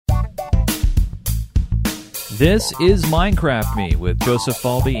This is Minecraft Me with Joseph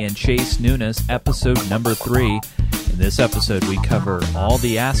Falby and Chase Nunes, episode number 3. In this episode, we cover all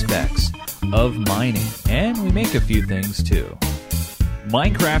the aspects of mining, and we make a few things too.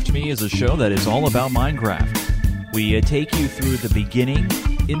 Minecraft Me is a show that is all about Minecraft. We take you through the beginning,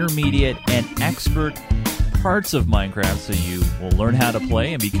 intermediate, and expert parts of Minecraft so you will learn how to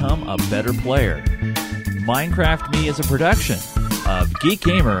play and become a better player. Minecraft Me is a production of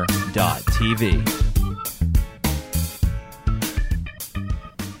GeekGamer.tv.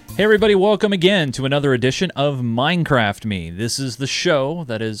 Hey everybody, welcome again to another edition of Minecraft Me. This is the show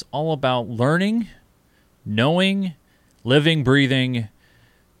that is all about learning, knowing, living, breathing,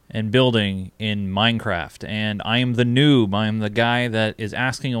 and building in Minecraft. And I am the noob. I am the guy that is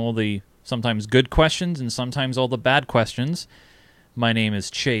asking all the sometimes good questions and sometimes all the bad questions. My name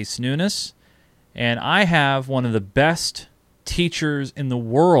is Chase Nunes, and I have one of the best teachers in the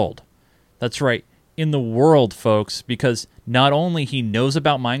world. That's right, in the world, folks, because not only he knows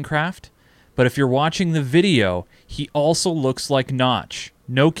about Minecraft, but if you're watching the video, he also looks like Notch.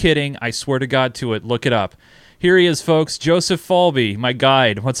 No kidding, I swear to God to it. Look it up. Here he is, folks, Joseph Falby, my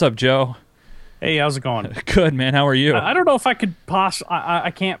guide. What's up, Joe? Hey, how's it going? Good, man. How are you? I don't know if I could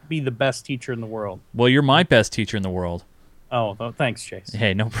I can't be the best teacher in the world. Well, you're my best teacher in the world. Oh, thanks, Chase.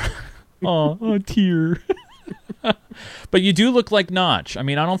 Hey, no problem. Oh, tear. But you do look like Notch. I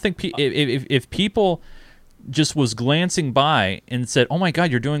mean, I don't think if people just was glancing by and said, "Oh my God,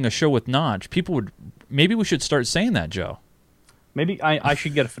 you're doing a show with Notch," people would. Maybe we should start saying that, Joe. Maybe I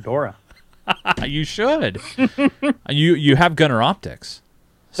should get a fedora. You should. You have Gunner Optics.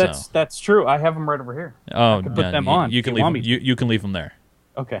 So. That's true. I have them right over here. Oh, I can put them on. You can leave them. You can leave them there.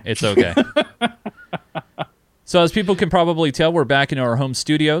 Okay, it's okay. So as people can probably tell, we're back in our home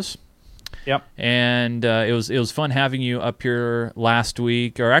studios. Yep. And it was fun having you up here last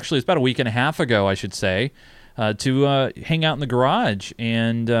week, or actually it's about a week and a half ago, I should say, to hang out in the garage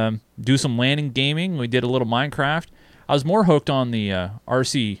and do some landing gaming. We did a little Minecraft. I was more hooked on the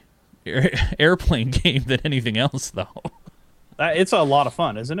RC airplane game than anything else, though. It's a lot of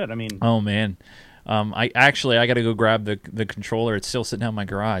fun, isn't it? I mean, oh man, I got to go grab the controller. It's still sitting out in my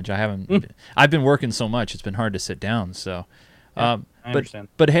garage. I haven't. I've been working so much; it's been hard to sit down. So, I understand.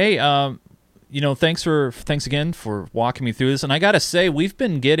 But hey, thanks again for walking me through this. And I got to say, we've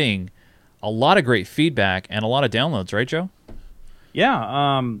been getting a lot of great feedback and a lot of downloads, right, Joe?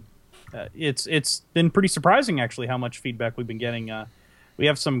 Yeah, it's been pretty surprising actually how much feedback we've been getting. We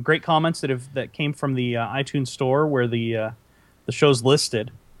have some great comments that came from the iTunes store where the show's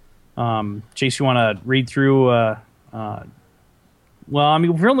listed. Chase, you want to read through? Well, I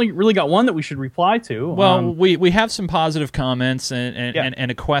mean, we've really got one that we should reply to. Well, we have some positive comments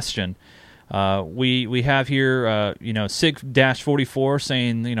and a question. We have here, Sig-44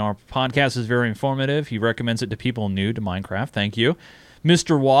 saying, our podcast is very informative. He recommends it to people new to Minecraft. Thank you.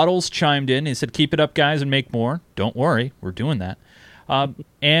 Mr. Waddles chimed in. He said, "Keep it up, guys, and make more." Don't worry, we're doing that.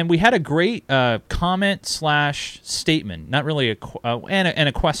 And we had a great comment/statement, not really and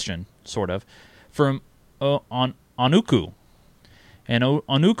a question, sort of, from Anuku. And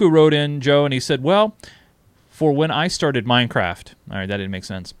Anuku wrote in, Joe, and he said, "Well, for when I started Minecraft." All right, that didn't make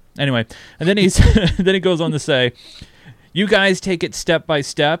sense. Anyway, and then then he goes on to say, "You guys take it step by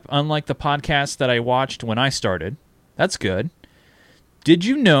step, unlike the podcast that I watched when I started. That's good. Did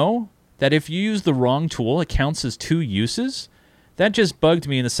you know that if you use the wrong tool, it counts as 2 uses? That just bugged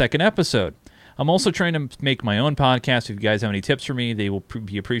me in the second episode. I'm also trying to make my own podcast. If you guys have any tips for me, they will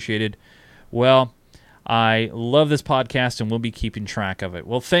be appreciated." Well, I love this podcast, and we'll be keeping track of it.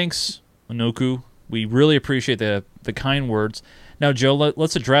 Well, thanks, Onuku. We really appreciate the kind words. Now, Joe,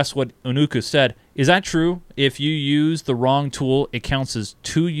 let's address what Onuku said. Is that true? If you use the wrong tool, it counts as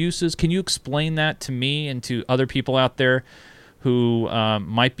 2 uses? Can you explain that to me and to other people out there who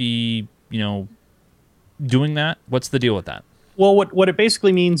might be, doing that? What's the deal with that? Well, what it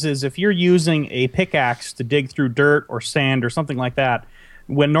basically means is if you're using a pickaxe to dig through dirt or sand or something like that,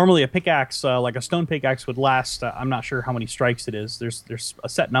 when normally a pickaxe, like a stone pickaxe, would last, I'm not sure how many strikes it is. There's a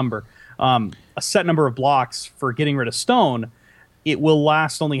set number of blocks for getting rid of stone. It will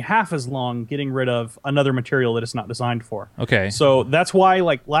last only half as long getting rid of another material that it's not designed for. Okay. So that's why,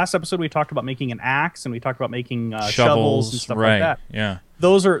 like last episode, we talked about making an axe and we talked about making shovels and stuff right. like that. Yeah.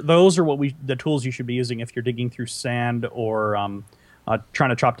 Those are the tools you should be using if you're digging through sand or trying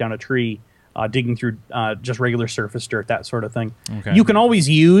to chop down a tree. Digging through just regular surface dirt, that sort of thing. Okay. You can always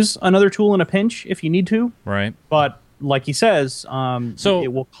use another tool in a pinch if you need to. Right. But like he says,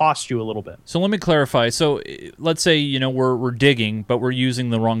 it will cost you a little bit. So let me clarify. So let's say we're digging, but we're using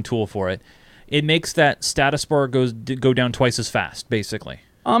the wrong tool for it. It makes that status bar go down twice as fast, basically.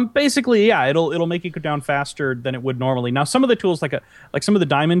 Basically, yeah, it'll make it go down faster than it would normally. Now, some of the tools, like some of the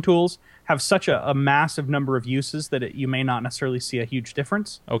diamond tools, have such a massive number of uses that you may not necessarily see a huge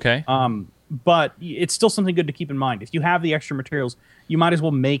difference. Okay. But it's still something good to keep in mind. If you have the extra materials, you might as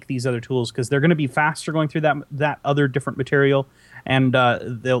well make these other tools because they're going to be faster going through that other different material, and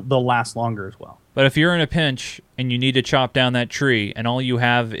they'll last longer as well. But if you're in a pinch and you need to chop down that tree and all you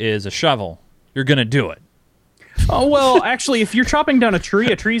have is a shovel, you're going to do it. Oh well, actually, if you're chopping down a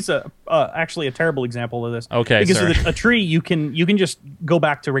tree's actually a terrible example of this. Okay, because sorry. with a tree, you can just go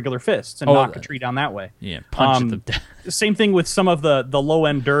back to regular fists and knock a tree down that way. Yeah, punch it. Same thing with some of the low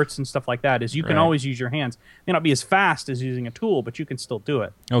end dirts and stuff like that. Is you can always use your hands. May not be as fast as using a tool, but you can still do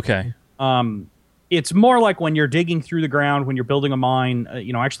it. Okay. It's more like when you're digging through the ground, when you're building a mine.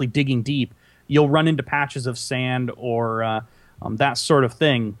 Actually digging deep, you'll run into patches of sand or that sort of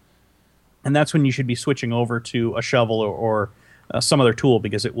thing. And that's when you should be switching over to a shovel or some other tool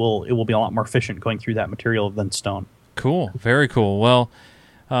because it will be a lot more efficient going through that material than stone. Cool, very cool. Well,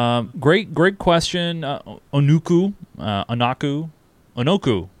 great question, Onuku,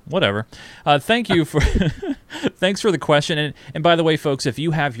 Onoku, whatever. Thank you for thanks for the question. And by the way, folks, if you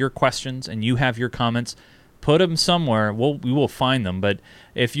have your questions and you have your comments, put them somewhere. We will find them. But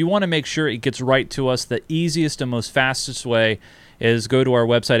if you want to make sure it gets right to us, the easiest and most fastest way is go to our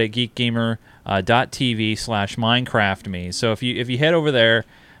website at geekgamer.tv/minecraftme. So if you head over there,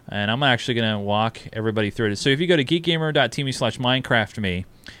 and I'm actually going to walk everybody through it. So if you go to geekgamer.tv/minecraftme,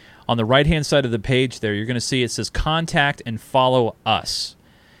 on the right-hand side of the page there, you're going to see it says Contact and Follow Us.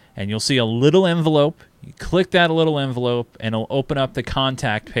 And you'll see a little envelope. You click that little envelope, and it'll open up the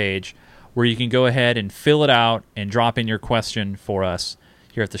contact page where you can go ahead and fill it out and drop in your question for us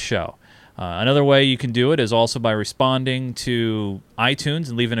here at the show. Another way you can do it is also by responding to iTunes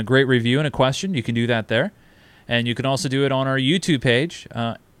and leaving a great review and a question. You can do that there. And you can also do it on our YouTube page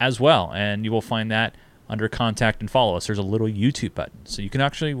as well. And you will find that under Contact and Follow Us. There's a little YouTube button. So you can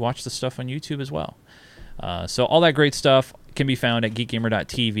actually watch the stuff on YouTube as well. So all that great stuff can be found at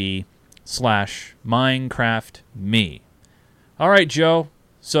geekgamer.tv/minecraftme. All right, Joe.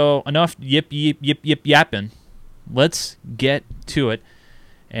 So enough yapping. Let's get to it.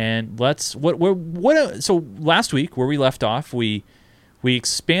 And so last week where we left off, we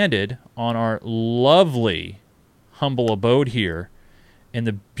expanded on our lovely humble abode here in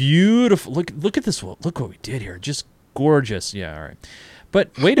the beautiful look at this, look what we did here, just gorgeous. Yeah, all right. But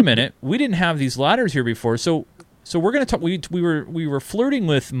wait a minute, we didn't have these ladders here before. So we're going to talk, we were flirting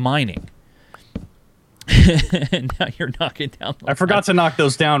with mining. And now you're knocking down. I forgot to knock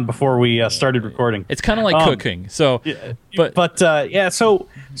those down before we started recording. It's kind of like cooking. So, yeah. So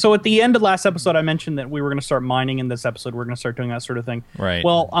at the end of last episode, I mentioned that we were going to start mining. In this episode, we're going to start doing that sort of thing. Right.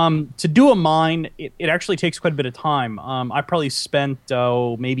 Well, to do a mine, it actually takes quite a bit of time. I probably spent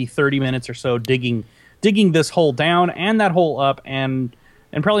maybe 30 minutes or so digging this hole down and that hole up, and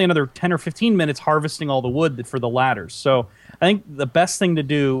probably another 10 or 15 minutes harvesting all the wood for the ladders. So I think the best thing to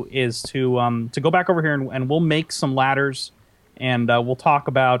do is to go back over here and we'll make some ladders, and we'll talk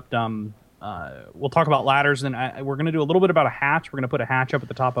about ladders, and we're going to do a little bit about a hatch. We're going to put a hatch up at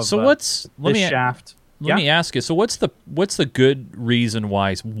the top of this shaft. Let me ask you. So what's the good reason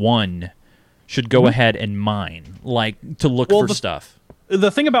why one should go ahead and mine, like to look for stuff? The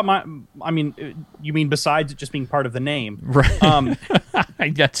thing about you mean besides it just being part of the name, right?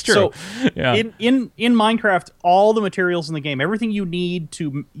 That's true. So, yeah. in Minecraft, all the materials in the game, everything you need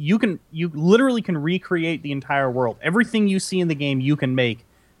you literally can recreate the entire world. Everything you see in the game, you can make,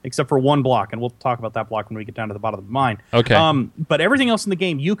 except for one block, and we'll talk about that block when we get down to the bottom of the mine. Okay. But everything else in the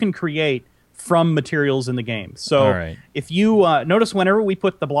game, you can create from materials in the game. So if you notice, whenever we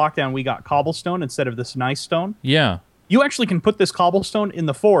put the block down, we got cobblestone instead of this nice stone. Yeah. You actually can put this cobblestone in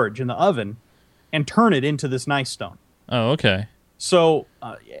the forge, in the oven, and turn it into this nice stone. Oh, okay. So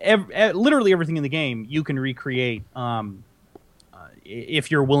literally everything in the game you can recreate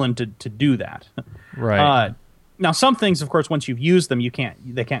if you're willing to do that. Right. Now, some things, of course, once you've used them,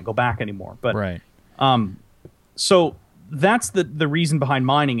 they can't go back anymore. But right. So that's the reason behind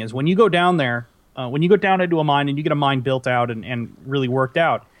mining is when you go down there, when you go down into a mine and you get a mine built out and really worked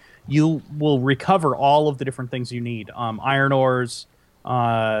out, you will recover all of the different things you need. Iron ores,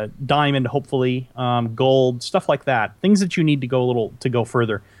 diamond, hopefully, gold, stuff like that. Things that you need to go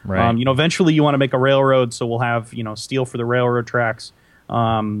further. Right. Eventually you want to make a railroad, so we'll have, steel for the railroad tracks.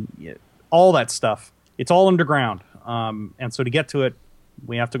 All that stuff. It's all underground. And so to get to it,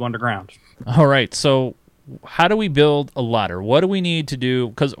 we have to go underground. All right. So how do we build a ladder? What do we need to do?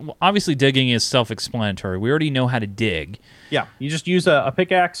 Because obviously digging is self-explanatory. We already know how to dig, Yeah, you just use a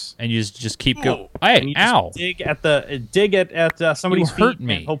pickaxe. and you just keep going. And Hey, you just ow! dig at somebody's You hurt feet,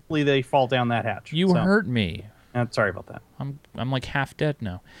 me. and hopefully they fall down that hatch. You So, hurt me. sorry about that. I'm like half dead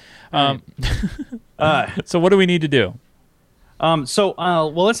now. Uh, So what do we need to do?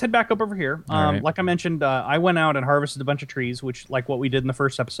 well, let's head back up over here. All right. Like I mentioned, I went out and harvested a bunch of trees, which like what we did in the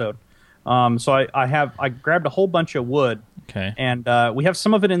first episode. So I grabbed a whole bunch of wood, Okay. and we have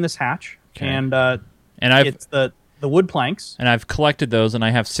some of it in this hatch, Okay. and And I've it's the wood planks. collected those, and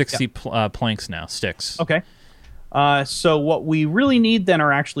I have 60 planks now, sticks. Okay. So what we really need then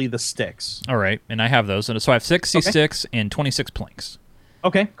are actually the sticks. All right, and I have those, and so I have 60 Okay. sticks and 26 planks.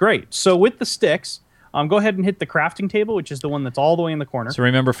 Okay, great. So with the sticks, go ahead and hit the crafting table, which is the one that's all the way in the corner. So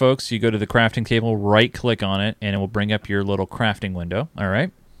remember, folks, you go to the crafting table, right-click on it, and it will bring up your little crafting window. All right.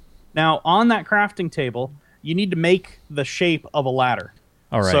 Now, on that crafting table, you need to make the shape of a ladder.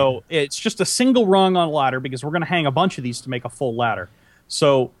 All right. So it's just a single rung on a ladder because we're going to hang a bunch of these to make a full ladder.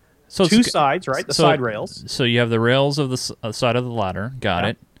 So, So two it's- sides, right? The so- side rails. So you have the rails of the side of the ladder. Got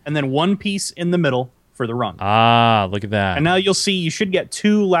it. And then one piece in the middle for the rung. Ah, look at that. And now you'll see you should get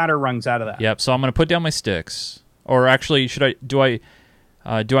 2 ladder rungs out of that. Yep. So I'm going to put down my sticks. Or actually, do I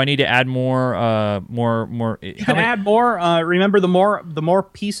need to add more? You can add more. Remember, the more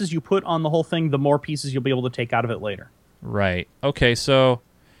pieces you put on the whole thing, the more pieces you'll be able to take out of it later. Right. Okay. So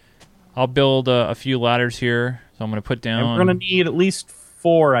I'll build a few ladders here. So I'm going to put down. And we're going to need at least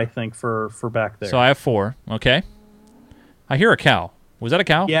 4, I think, for back there. So I have 4. Okay. I hear a cow. Was that a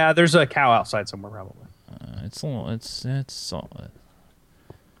cow? Yeah, there's a cow outside somewhere probably. It's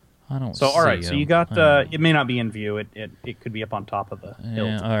I don't. So all right, see so you him. got it may not be in view. It could be up on top of the hill.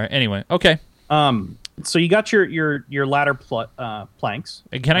 Yeah. All right. Anyway. Okay. So you got your ladder planks.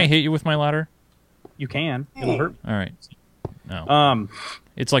 And can I hit you with my ladder? You can. It'll hurt. All right. No. Um.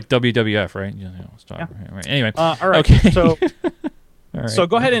 It's like WWF, right? Stop. Yeah. Right. Anyway. All right. Okay. So All right. so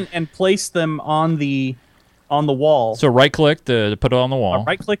go ahead and place them on the wall. So right click to put it on the wall.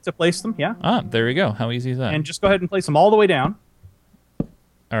 Right click to place them. Yeah. Ah, there we go. How easy is that? And just go ahead and place them all the way down.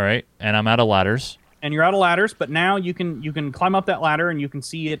 All right. And I'm out of ladders. And you're out of ladders, but now you can climb up that ladder and you can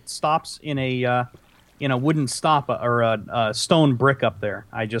see it stops in a wooden stop or a stone brick up there.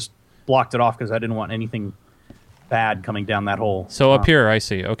 I just blocked it off because I didn't want anything bad coming down that hole. So up here, I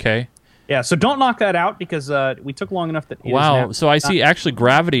see. Okay. Yeah, so don't knock that out because we took long enough that it Wow. is So I see. Actually,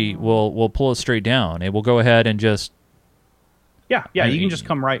 gravity will pull it straight down. It will go ahead and just. yeah, you can just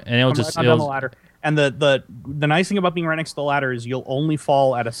come right and it'll come just- right down the it'll- ladder. And the nice thing about being right next to the ladder is you'll only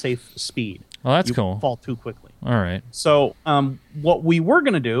fall at a safe speed. Oh, that's You cool. won't fall too quickly. All right. So what we were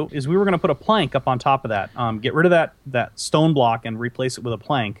going to do is we were going to put a plank up on top of that. Get rid of that stone block and replace it with a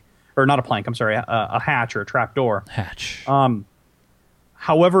plank. Or not a plank, I'm sorry, a hatch or a trap door. Hatch.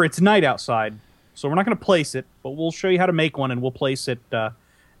 However, it's night outside, so we're not going to place it, but we'll show you how to make one, and we'll place it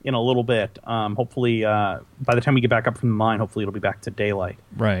in a little bit. Hopefully, by the time we get back up from the mine, hopefully it'll be back to daylight.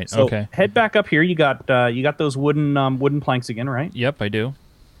 Right. So Okay. head back up here. You got those wooden planks again, right? Yep, I do.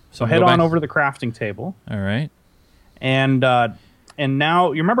 So we head go on back- over to the crafting table, All right. and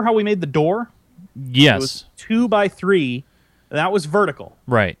now you remember how we made the door? It Yes. was 2 by 3. That was vertical.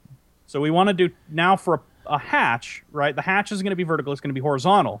 Right. So we want to do now for a hatch, right? The hatch is going to be vertical. It's going to be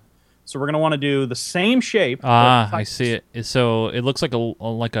horizontal. So we're going to want to do the same shape. Ah, but I see it. So it looks like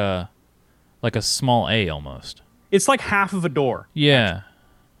a small A almost. It's like half of a door. Yeah.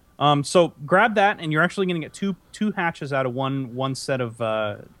 So grab that, and you're actually going to get two hatches out of one set of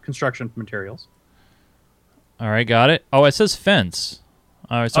construction materials. All right, got it. Oh, it says fence.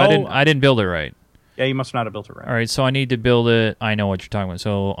 All right, so Oh. I didn't build it right. Yeah, you must not have built it right. All right, so I need to build it. I know what you're talking about.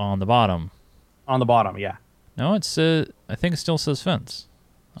 So on the bottom. On the bottom, yeah. No, I think it still says fence.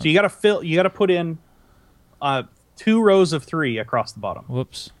 So you got to put in 2 rows of 3 across the bottom.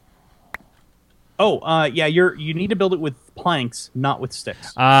 Whoops. Oh, yeah, you need to build it with planks, not with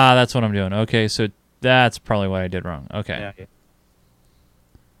sticks. Ah, that's what I'm doing. Okay, so that's probably what I did wrong. Okay. Yeah.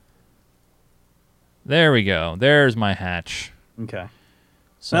 There we go. There's my hatch. Okay.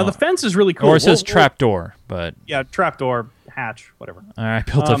 So, Now the fence is really cool. or it says We'll- trapdoor, but Yeah, trapdoor, hatch, whatever. all right,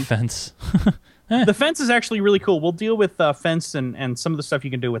 I built a fence The fence is actually really cool. We'll deal with fence and some of the stuff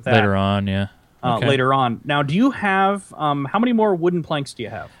you can do with that later on. Yeah. Okay. later on. Now, do you have how many more wooden planks do you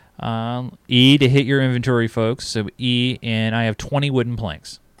have? E to hit your inventory, folks. So E, and I have 20 wooden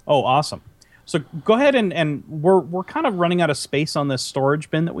planks. Oh, awesome. So go ahead and we're kind of running out of space on this storage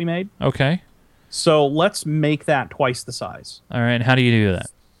bin that we made. Okay. So let's make that twice the size. All right. And how do you do that?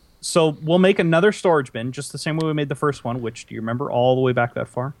 So we'll make another storage bin just the same way we made the first one, which do you remember all the way back that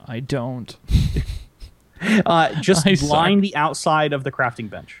far? I don't. Just Nice. line the outside of the crafting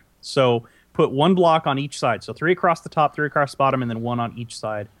bench. So put one block on each side. So 3 across the top, 3 across the bottom, and then 1 on each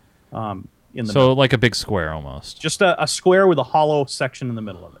side. In the So middle. like a big square almost. Just a square with a hollow section in the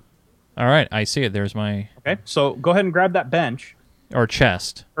middle of it. All right, I see it. There's my Okay, so go ahead and grab that bench. or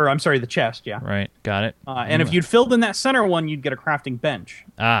chest. Or I'm sorry, the chest, yeah. Right, got it. And if you'd filled in that center one, you'd get a crafting bench.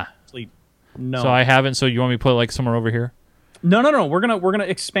 Ah, Actually, no. so I haven't. So you want me to put it like somewhere over here? No. We're gonna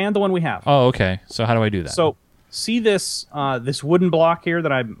expand the one we have. Oh, okay. So how do I do that? So see this this wooden block here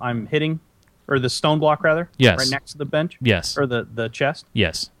that I'm hitting, or the stone block rather. Yes. Right next to the bench. yes, Or the chest.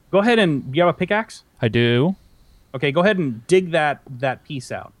 yes, Go ahead and you have a pickaxe. I do. Okay, go ahead and dig that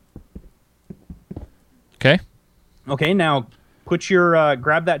piece out. Okay. Okay, now put your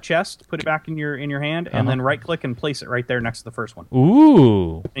grab that chest, put it back in your hand, and Uh-huh. then right click and place it right there next to the first one.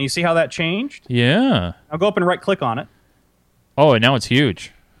 Ooh, And you see how that changed? yeah. Now go up and right click on it. Oh, and now it's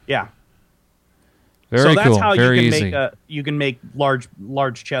huge. Yeah. Very so that's cool. how Very you can easy. make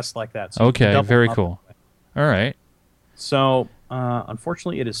large chests like that. So you can Okay, double very them up cool. that way. All right. So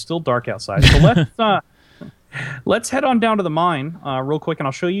unfortunately, it is still dark outside. So let's head on down to the mine real quick, and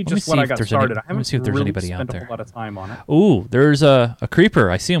I'll show you me just see what I if got there's started. any- I let me haven't see if there's really anybody out spent a there. whole lot of time on it. Ooh, there's a creeper.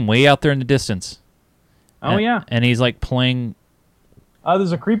 I see him way out there in the distance. Oh yeah, And he's like playing.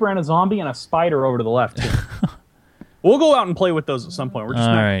 there's a creeper and a zombie and a spider over to the left. Too. We'll go out and play with those at some point. We're just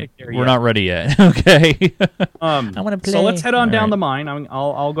All not right, there we're yet. not ready yet. Okay. I wanna So play. let's head on All down right. the mine.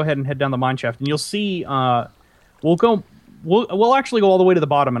 I'll go ahead and head down the mine shaft, and you'll see. We'll actually go all the way to the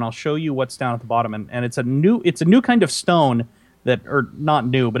bottom, and I'll show you what's down at the bottom. And it's a new kind of stone that, or not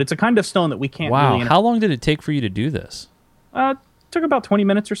new, but it's a kind of stone that we can't Wow. really. How long did it take for you to do this? Took about 20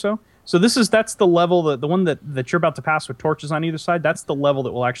 minutes or so. So that's the level the one that you're about to pass with torches on either side. That's the level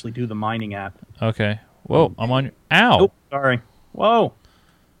that we'll actually do the mining at. Okay. Whoa, I'm on. Ow. Oh, sorry. Whoa.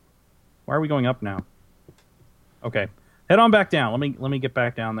 Why are we going up now? Okay, head on back down. Let me get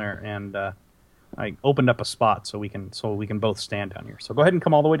back down there, and I opened up a spot so we can both stand down here. So go ahead and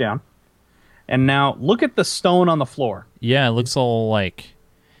come all the way down, and now look at the stone on the floor. Yeah, it looks all like.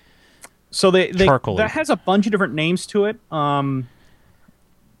 So Charcoal-y. that has a bunch of different names to it.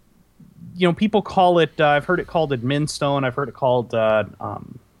 People call it. I've heard it called admin stone. I've heard it called. I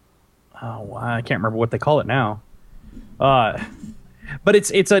can't remember what they call it now. But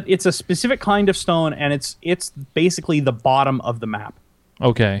it's a specific kind of stone, and it's basically the bottom of the map.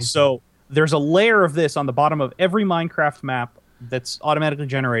 Okay. So there's a layer of this on the bottom of every Minecraft map that's automatically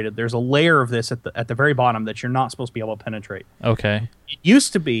generated. There's a layer of this at the very bottom that you're not supposed to be able to penetrate. Okay. It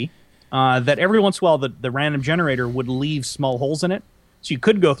used to be that every once in a while the random generator would leave small holes in it, so you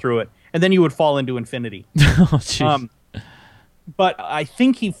could go through it, and then you would fall into infinity. Oh, jeez. But I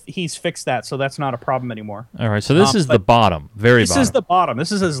think he's fixed that, so that's not a problem anymore. All right. So this is the bottom, very This bottom. is the bottom.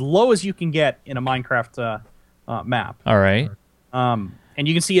 This is as low as you can get in a Minecraft map. All right. And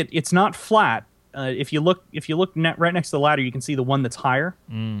you can see it's not flat. If you look right next to the ladder, you can see the one that's higher.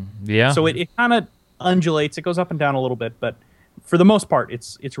 Yeah. So it kind of undulates. It goes up and down a little bit, but for the most part,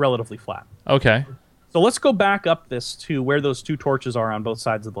 it's relatively flat. Okay. So let's go back up this to where those 2 torches are on both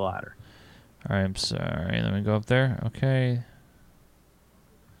sides of the ladder. All right. I'm sorry. Let me go up there. Okay.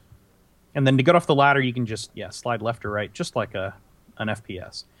 And then to get off the ladder, you can just slide left or right, just like an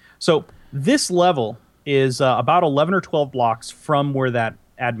FPS. So this level is about 11 or 12 blocks from where that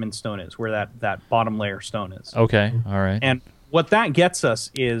admin stone is, where that bottom layer stone is. Okay. All right. And what that gets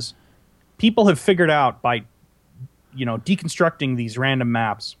us is people have figured out by deconstructing these random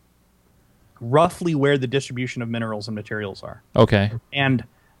maps roughly where the distribution of minerals and materials are. Okay. And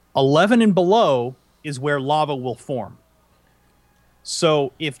 11 and below is where lava will form.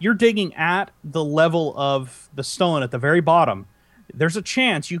 So if you're digging at the level of the stone at the very bottom, there's a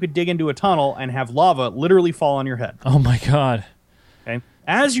chance you could dig into a tunnel and have lava literally fall on your head. Oh my God. Okay?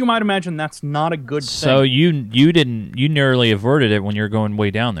 As you might imagine, that's not a good So thing. you nearly averted it when you're going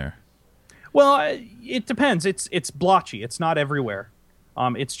way down there. Well, it depends. It's blotchy. It's not everywhere.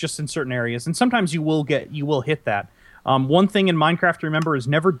 It's just in certain areas, and sometimes you will hit that. One thing in Minecraft to remember is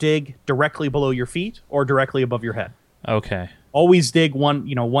never dig directly below your feet or directly above your head. Okay. Always dig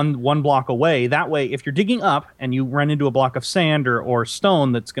one block away. That way, if you're digging up and you run into a block of sand or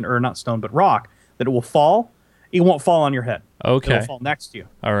stone or not stone but rock, that it will fall. It won't fall on your head. Okay. It'll fall next to you.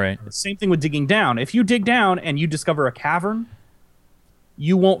 All right. Same thing with digging down. If you dig down and you discover a cavern,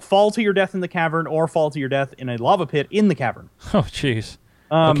 you won't fall to your death in the cavern or fall to your death in a lava pit in the cavern. Oh, jeez.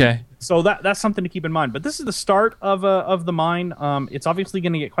 Okay. So that's something to keep in mind. But this is the start of the mine. It's obviously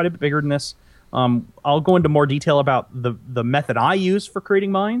going to get quite a bit bigger than this. I'll go into more detail about the method I use for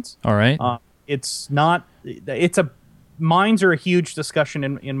creating mines. All right. It's a mines are a huge discussion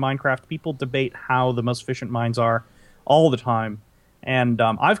in Minecraft. People debate how the most efficient mines are all the time, and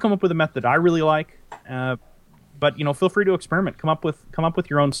I've come up with a method I really like. But feel free to experiment. Come up with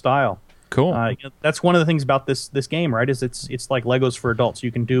your own style. Cool. That's one of the things about this game, right? Is it's like Legos for adults.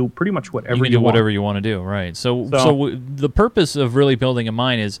 You can do pretty much whatever you can do whatever you want to do, right? So the purpose of really building a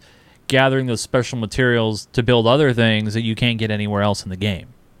mine is gathering those special materials to build other things that you can't get anywhere else in the game.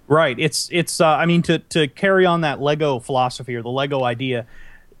 Right. It's I mean, to carry on that Lego philosophy or the Lego idea,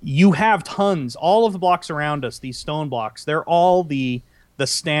 you have tons. All of the blocks around us, these stone blocks, they're all the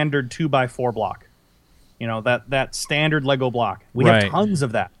standard 2x4 block. That standard Lego block. We have tons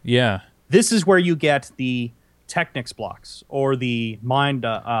of that. Yeah. This is where you get the Technics blocks or the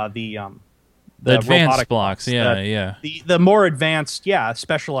advanced blocks. Yeah. The more advanced,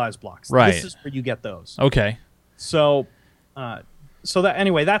 specialized blocks. Right. This is where you get those. Okay. So that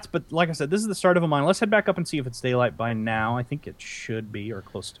anyway, but like I said, this is the start of a mine. Let's head back up and see if it's daylight by now. I think it should be, or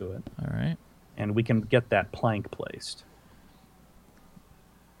close to it. All right. And we can get that plank placed.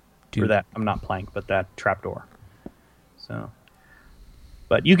 Or that, I'm not plank, but that trapdoor. So,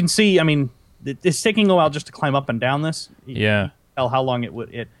 but you can see, I mean, it's taking a while just to climb up and down this. Yeah. Tell how long it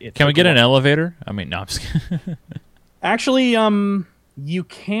would. Can we get an elevator? I mean, no, I'm just kidding. Actually, you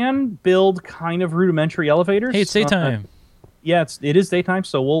can build kind of rudimentary elevators. Hey, it's daytime. Yeah, it is daytime.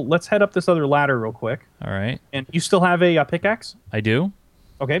 So let's head up this other ladder real quick. All right. And you still have a pickaxe? I do.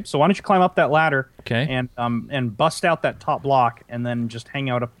 Okay, so why don't you climb up that ladder? Okay. And bust out that top block, and then just hang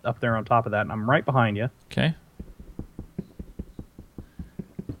out up there on top of that. And I'm right behind you. Okay.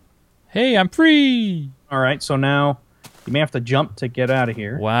 Hey, I'm free. All right, so now you may have to jump to get out of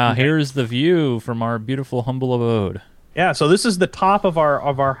here. Wow, okay. Here's the view from our beautiful humble abode. Yeah, so this is the top of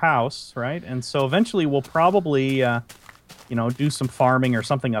our house, right? And so eventually we'll probably do some farming or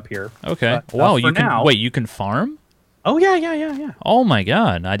something up here. Okay. But, wow, you can farm? Oh yeah. Oh my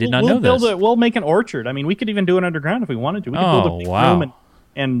God, I did not know this. We'll make an orchard. I mean, we could even do it underground if we wanted to. We could build a big room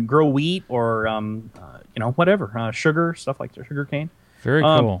and grow wheat or whatever, sugar, stuff like the sugar cane. Very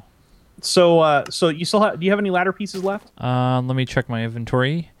cool. So you still have? Do you have any ladder pieces left? Let me check my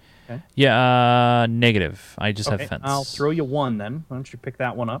inventory. Okay. Yeah, negative. I just have fence. I'll throw you one then. Why don't you pick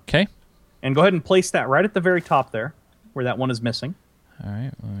that one up? Okay. And go ahead and place that right at the very top there, where that one is missing. All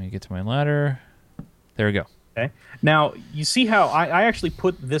right. Let me get to my ladder. There we go. Okay. Now you see how I actually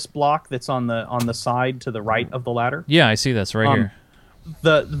put this block that's on the side to the right of the ladder. Yeah, I see that's right here.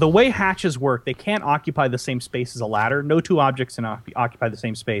 The way hatches work, they can't occupy the same space as a ladder. No two objects can occupy the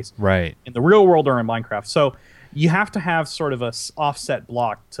same space. Right. In the real world or in Minecraft. So you have to have sort of a offset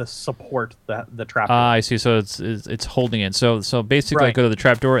block to support the trapdoor. I see. So it's holding it. So basically, I go to the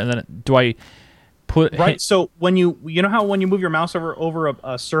trapdoor, and then do I put So when you know how when you move your mouse over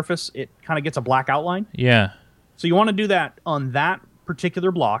a surface, it kind of gets a black outline. Yeah. So you want to do that on that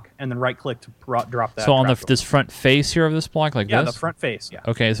particular block, and then right-click to drop that. So on this front face here of this block, like this? Yeah, the front face, yeah.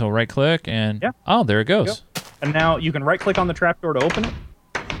 Okay, so right-click, and... Yeah. Oh, there it goes. And now you can right-click on the trapdoor to open it.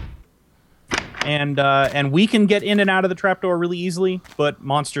 And we can get in and out of the trapdoor really easily, but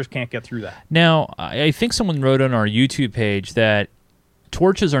monsters can't get through that. Now, I think someone wrote on our YouTube page that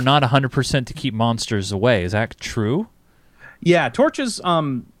torches are not 100% to keep monsters away. Is that true? Yeah, torches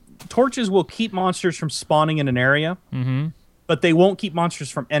will keep monsters from spawning in an area. Mm-hmm. But they won't keep monsters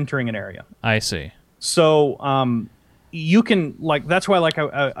from entering an area. I see. So you can, that's why,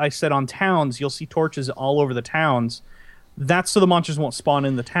 I said on towns, you'll see torches all over the towns. That's so the monsters won't spawn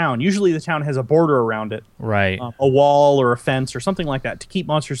in the town. Usually the town has a border around it. Right. A wall or a fence or something like that to keep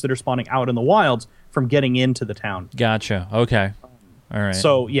monsters that are spawning out in the wilds from getting into the town. Gotcha. Okay. All right.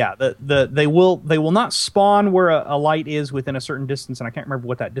 So, yeah, they will not spawn where a light is within a certain distance, and I can't remember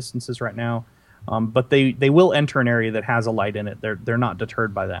what that distance is right now. But they will enter an area that has a light in it. They're not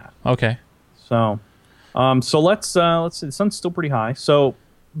deterred by that. Okay. So let's see. The sun's still pretty high. So,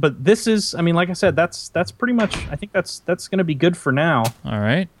 but this is, I mean, like I said, that's pretty much. I think that's going to be good for now. All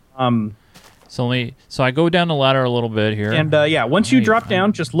right. So I go down the ladder a little bit here. And once you drop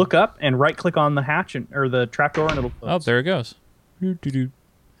down, just look up and right click on the hatch or the trapdoor, and it'll close. Oh, there it goes.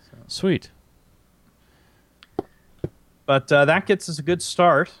 Sweet. But that gets us a good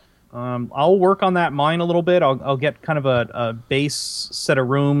start. I'll work on that mine a little bit. I'll get kind of a base set of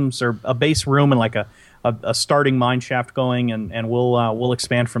rooms or a base room and like a starting mine shaft going, and we'll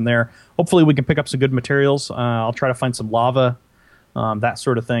expand from there. Hopefully we can pick up some good materials. I'll try to find some lava, that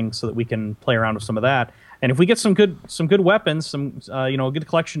sort of thing, so that we can play around with some of that. And if we get some good weapons, a good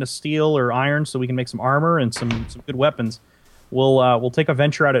collection of steel or iron, so we can make some armor and some good weapons, we'll take a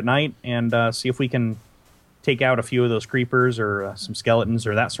venture out at night and see if we can take out a few of those creepers or some skeletons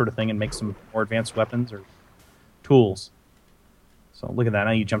or that sort of thing and make some more advanced weapons or tools. So look at that.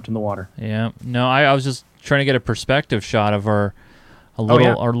 Now you jumped in the water. Yeah. No, I was just trying to get a perspective shot of our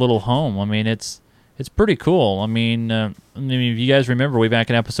little home. I mean, it's pretty cool. I mean, if you guys remember way back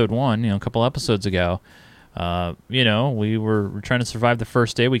in episode 1, a couple episodes ago, we were trying to survive the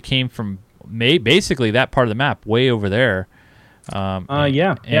first day. We came from basically that part of the map way over there. We were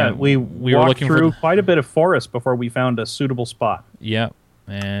walked looking through for quite a bit of forest before we found a suitable spot. Yeah,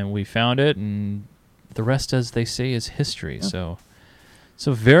 and we found it, and the rest, as they say, is history. Yeah.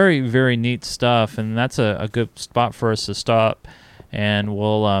 So very, very neat stuff, and that's a good spot for us to stop, and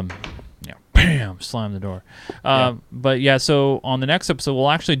we'll bam, slam the door. But yeah, so on the next episode, we'll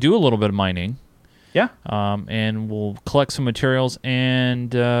actually do a little bit of mining. Yeah. And we'll collect some materials,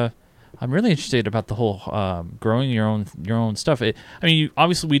 and I'm really interested about the whole growing your own stuff.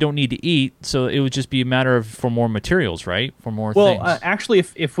 Obviously we don't need to eat, so it would just be a matter of for more materials, right? For more things. Well, actually,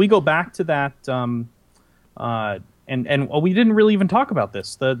 if we go back to that, we didn't really even talk about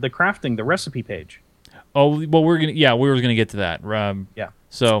this, the crafting, the recipe page. Oh, well, we were gonna get to that.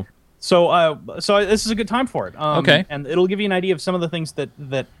 So this is a good time for it. Okay. And it'll give you an idea of some of the things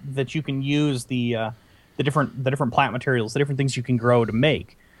that you can use the different plant materials, the different things you can grow to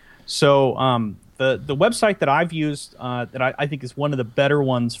make. So the website that I've used that I think is one of the better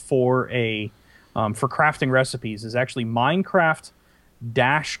ones for for crafting recipes is actually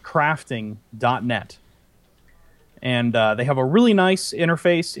Minecraft-crafting.net. And they have a really nice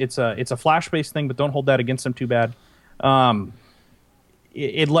interface. It's a Flash-based thing, but don't hold that against them too bad.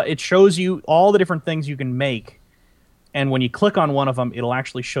 It shows you all the different things you can make, and when you click on one of them, it'll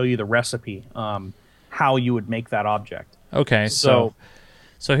actually show you the recipe, how you would make that object. Okay, so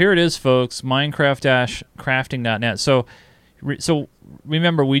here it is, folks, Minecraft-crafting.net. So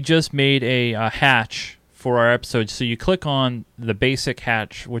remember, we just made a hatch for our episode. So you click on the basic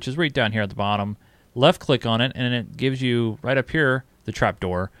hatch, which is right down here at the bottom. Left click on it, and it gives you right up here the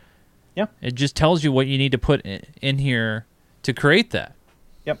trapdoor. Yeah. It just tells you what you need to put in here to create that.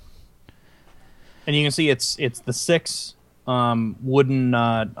 Yep. And you can see it's the 6 wooden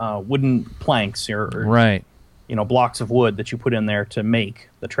planks or right. Blocks of wood that you put in there to make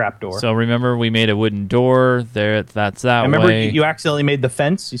the trapdoor. So remember, we made a wooden door there. That's that way. Remember, you accidentally made the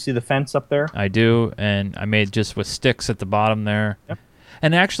fence. You see the fence up there? I do, and I made just with sticks at the bottom there. Yep.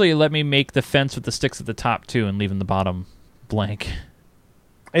 And actually, let me make the fence with the sticks at the top too, and leaving the bottom blank.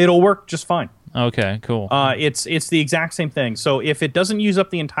 It'll work just fine. Okay, cool. It's the exact same thing. So if it doesn't use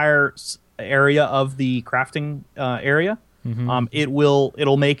up the entire area of the crafting area,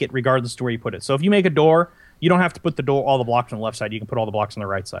 it'll make it regardless to where you put it. So if you make a door, you don't have to put all the blocks on the left side. You can put all the blocks on the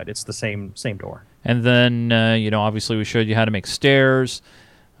right side. It's the same door. And then obviously we showed you how to make stairs.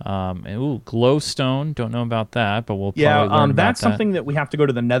 Glowstone. Don't know about that, but we'll probably learn about that's something that we have to go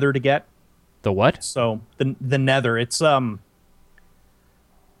to the Nether to get. The what? So the Nether. It's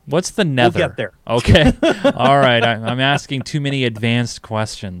What's the Nether? We'll get there. Okay. All right. I'm asking too many advanced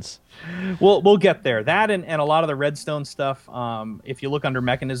questions. We'll get there. That and a lot of the redstone stuff. If you look under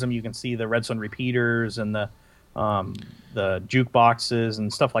mechanism, you can see the redstone repeaters and the jukeboxes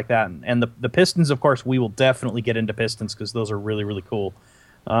and stuff like that. And the pistons, of course, we will definitely get into pistons because those are really, really cool.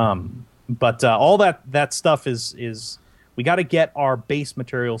 But all that stuff is we got to get our base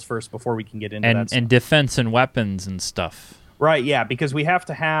materials first before we can get into that stuff. And defense and weapons and stuff. Right, yeah, because we have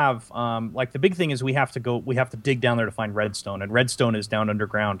to have the big thing is we have to dig down there to find redstone, and redstone is down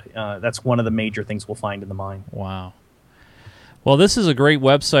underground. That's one of the major things we'll find in the mine. Wow. Well, this is a great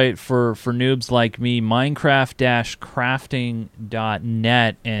website for noobs like me,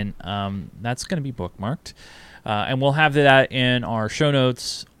 Minecraft-crafting.net, and that's going to be bookmarked. And we'll have that in our show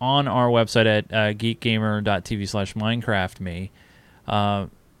notes on our website at geekgamer.tv/minecraftme.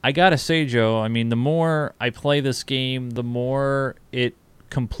 I gotta say, Joe, I mean, the more I play this game, the more it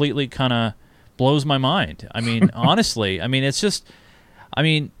completely kind of blows my mind. I mean, honestly, I mean, it's just, I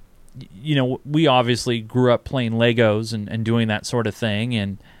mean, we obviously grew up playing Legos and doing that sort of thing,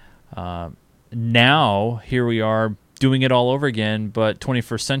 and now here we are doing it all over again, but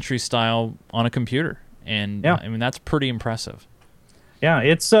 21st century style on a computer, and I mean, that's pretty impressive. Yeah,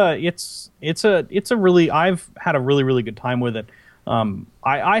 I've had a really, really good time with it.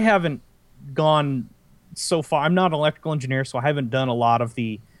 I haven't gone so far. I'm not an electrical engineer, so I haven't done a lot of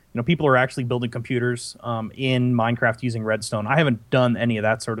the, people are actually building computers in Minecraft using redstone. I haven't done any of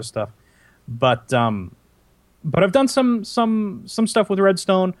that sort of stuff, but I've done some stuff with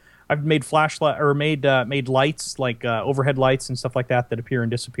redstone. I've made made lights like overhead lights and stuff like that appear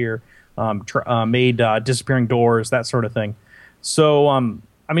and disappear. Made disappearing doors, that sort of thing. So I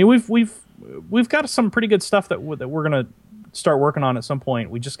mean, we've got some pretty good stuff that we're gonna start working on at some point.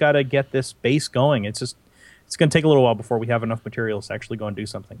 We just got to get this base going. It's it's going to take a little while before we have enough materials to actually go and do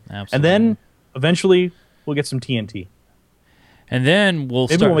something. Absolutely. And then eventually we'll get some TNT. And then we'll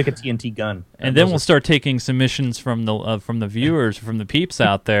Maybe start. we'll make a TNT gun. And then we'll start taking submissions from the viewers, from the peeps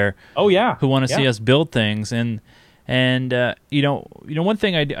out there. Oh yeah, who want to see us build things. And you know, one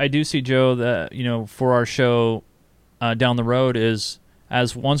thing I do see, Joe, that for our show down the road is,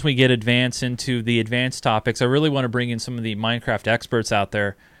 as once we get advanced into the advanced topics, I really want to bring in some of the Minecraft experts out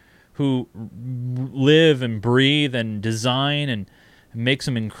there who live and breathe and design and make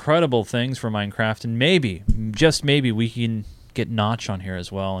some incredible things for Minecraft. And maybe, just maybe, we can get Notch on here as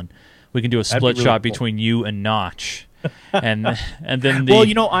well, and we can do a split shot between you and Notch. and then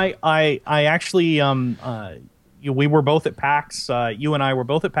well, I actually we were both at PAX. You and I were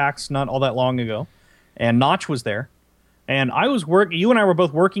both at PAX not all that long ago, and Notch was there, and I was You and I were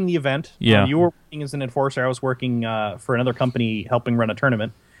both working the event. Yeah, you were working as an enforcer. I was working for another company helping run a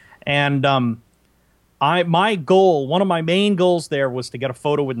tournament, and my goal, one of my main goals there, was to get a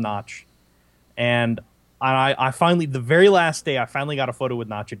photo with Notch, and I finally, the very last day, I finally got a photo with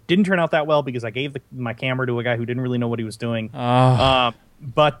Notch. It didn't turn out that well because I gave my camera to a guy who didn't really know what he was doing.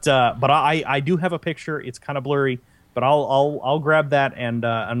 But I do have a picture. It's kind of blurry, but I'll grab that and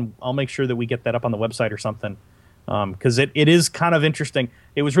I'll make sure that we get that up on the website or something, because it is kind of interesting.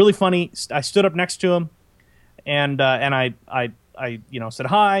 It was really funny. I stood up next to him, and I said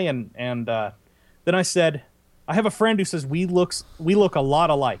hi, and then I said, I have a friend who says we look a lot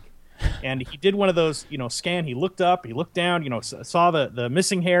alike. And he did one of those, scan. He looked up, he looked down, saw the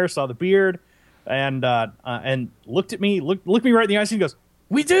missing hair, saw the beard, and looked at me, looked me right in the eyes, and he goes,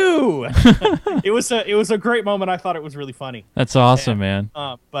 "We do." It was a great moment. I thought it was really funny. That's awesome, man.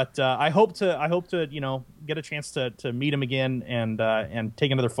 But I hope to get a chance to meet him again and take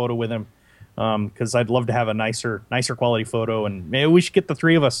another photo with him, because I'd love to have a nicer quality photo, and maybe we should get the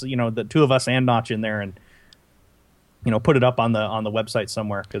three of us, the two of us and Notch in there, and put it up on the website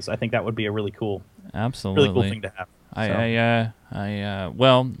somewhere, because I think that would be a really cool, absolutely really cool thing to have.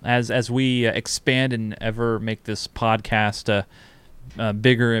 Well, as we expand and ever make this podcast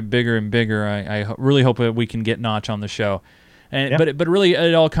bigger and bigger and bigger, I really hope that we can get Notch on the show. And but really,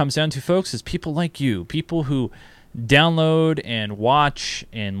 it all comes down to, folks, is people like you, people who download and watch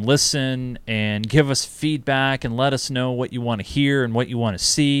and listen and give us feedback and let us know what you want to hear and what you want to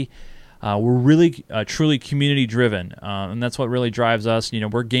see. We're really, truly community driven, and that's what really drives us.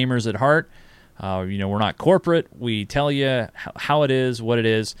 We're gamers at heart. We're not corporate. We tell you how it is, what it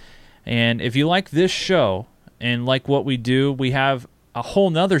is. And if you like this show and like what we do, we have a whole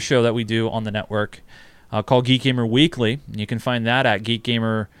nother show that we do on the network called Geek Gamer Weekly. You can find that at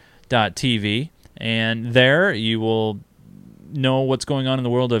geekgamer.tv. And there you will know what's going on in the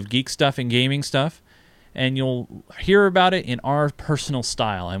world of geek stuff and gaming stuff. And you'll hear about it in our personal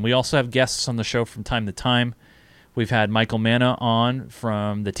style. And we also have guests on the show from time to time. We've had Michael Manna on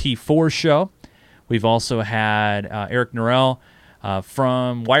from the T4 show. We've also had Eric Norell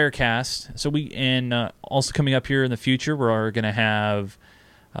from Wirecast. So also coming up here in the future, we're going to have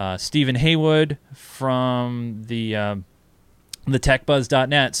Stephen Haywood from the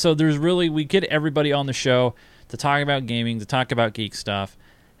TechBuzz.net. So we get everybody on the show to talk about gaming, to talk about geek stuff.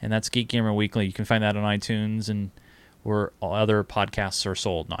 And that's Geek Gamer Weekly. You can find that on iTunes and where all other podcasts are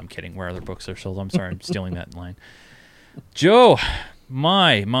sold. No, I'm kidding. Where other books are sold. I'm sorry. I'm stealing that line. Joe,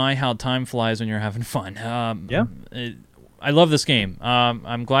 my, how time flies when you're having fun. I love this game.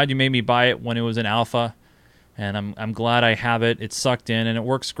 I'm glad you made me buy it when it was in alpha. And I'm glad I have it. It's sucked in, and it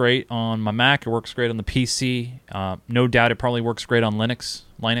works great on my Mac. It works great on the PC. No doubt it probably works great on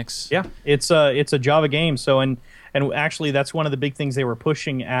Linux. Yeah, it's a Java game. So And actually, that's one of the big things they were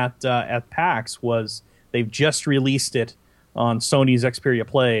pushing at PAX, was they've just released it on Sony's Xperia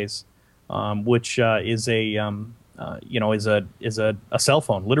Plays, which is a cell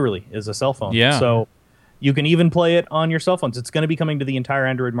phone. Literally, is a cell phone. Yeah. So you can even play it on your cell phones. It's going to be coming to the entire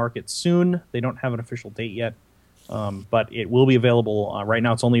Android market soon. They don't have an official date yet, but it will be available. Right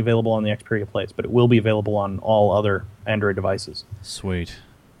now, it's only available on the Xperia Plays, but it will be available on all other Android devices. Sweet,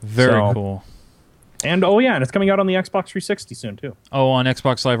 very cool. And and it's coming out on the Xbox 360 soon too. Oh, on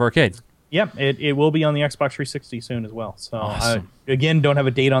Xbox Live Arcade. Yeah, it will be on the Xbox 360 soon as well. So awesome. I, again, don't have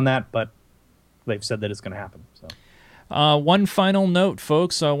a date on that, but they've said that it's going to happen. So one final note,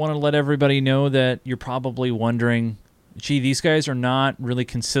 folks. I want to let everybody know that you're probably wondering, gee, these guys are not really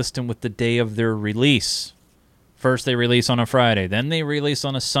consistent with the day of their release. First they release on a Friday, then they release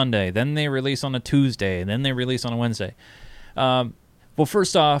on a Sunday, then they release on a Tuesday, and then they release on a Wednesday. Well,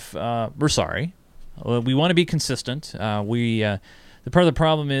 first off, we're sorry. We want to be consistent. The part of the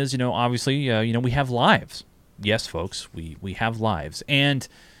problem is, obviously, we have lives. Yes, folks, we have lives, and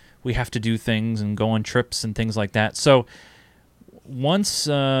we have to do things and go on trips and things like that. So once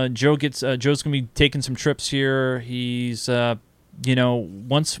Joe's going to be taking some trips here. He's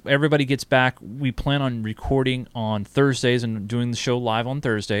once everybody gets back, we plan on recording on Thursdays and doing the show live on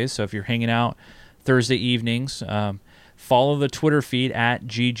Thursdays. So if you're hanging out Thursday evenings, follow the Twitter feed at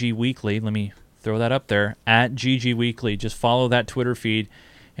GG Weekly. Let me throw that up there, at GG Weekly. Just follow that Twitter feed,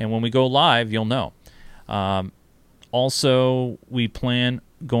 and when we go live, you'll know. Also, we plan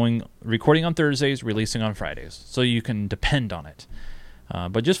recording on Thursdays, releasing on Fridays, so you can depend on it.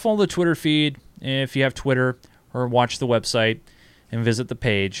 But just follow the Twitter feed if you have Twitter, or watch the website and visit the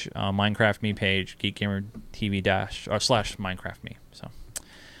page, Minecraft Me page, GeekGamer TV / Minecraft Me. So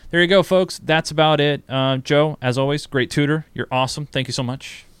there you go, folks. That's about it. Joe, as always, great tutor. You're awesome. Thank you so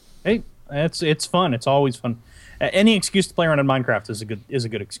much. Hey, it's fun. It's always fun. Any excuse to play around in Minecraft is a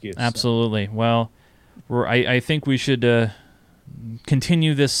good excuse. Absolutely. So. Well, I think we should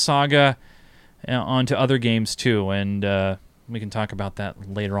continue this saga onto other games too, and we can talk about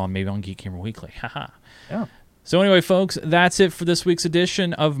that later on, maybe on Geek Gamer Weekly. Haha. Yeah. So anyway, folks, that's it for this week's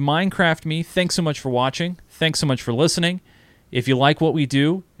edition of Minecraft Me. Thanks so much for watching. Thanks so much for listening. If you like what we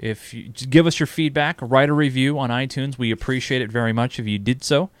do, if you give us your feedback, write a review on iTunes. We appreciate it very much if you did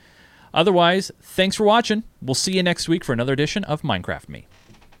so. Otherwise, thanks for watching. We'll see you next week for another edition of Minecraft Me.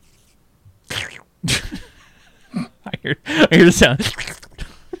 I hear the sound.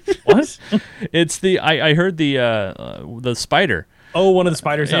 What? It's I heard the spider. Oh, one of the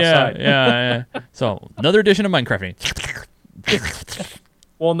spiders outside. Yeah. So another edition of Minecraft Me.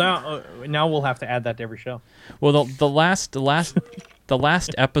 Well, now we'll have to add that to every show. Well, the last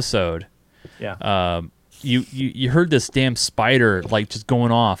episode. Yeah. You heard this damn spider like just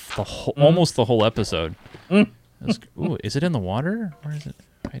going off almost the whole episode. Ooh, is it in the water? Where is it?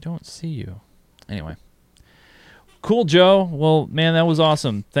 I don't see you. Anyway. Cool, Joe. Well, man, that was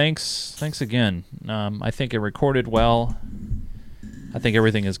awesome. Thanks again. I think it recorded well. I think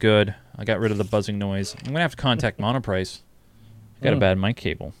everything is good. I got rid of the buzzing noise. I'm gonna have to contact Monoprice. I got a bad mic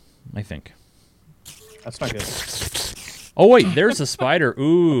cable, I think. That's not good. Oh wait, there's a spider.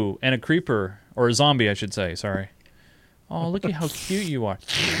 Ooh, and a creeper, or a zombie, I should say. Sorry. Oh, look at how cute you are.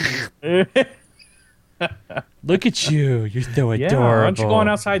 Look at you. You're so adorable. Yeah, why don't you go on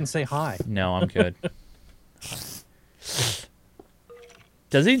outside and say hi? No, I'm good.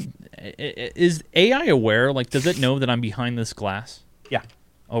 Does is AI aware? Like, does it know that I'm behind this glass? Yeah.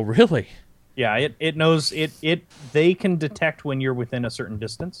 Oh, really? Yeah, it knows they can detect when you're within a certain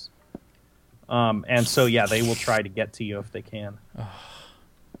distance. And so yeah, they will try to get to you if they can.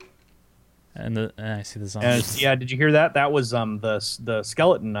 And I see the zombie. And yeah, did you hear that? That was the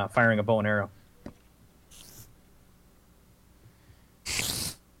skeleton firing a bow and arrow.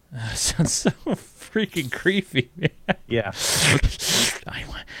 Sounds so freaking creepy, man. Yeah. I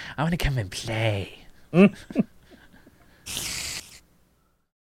want to come and play.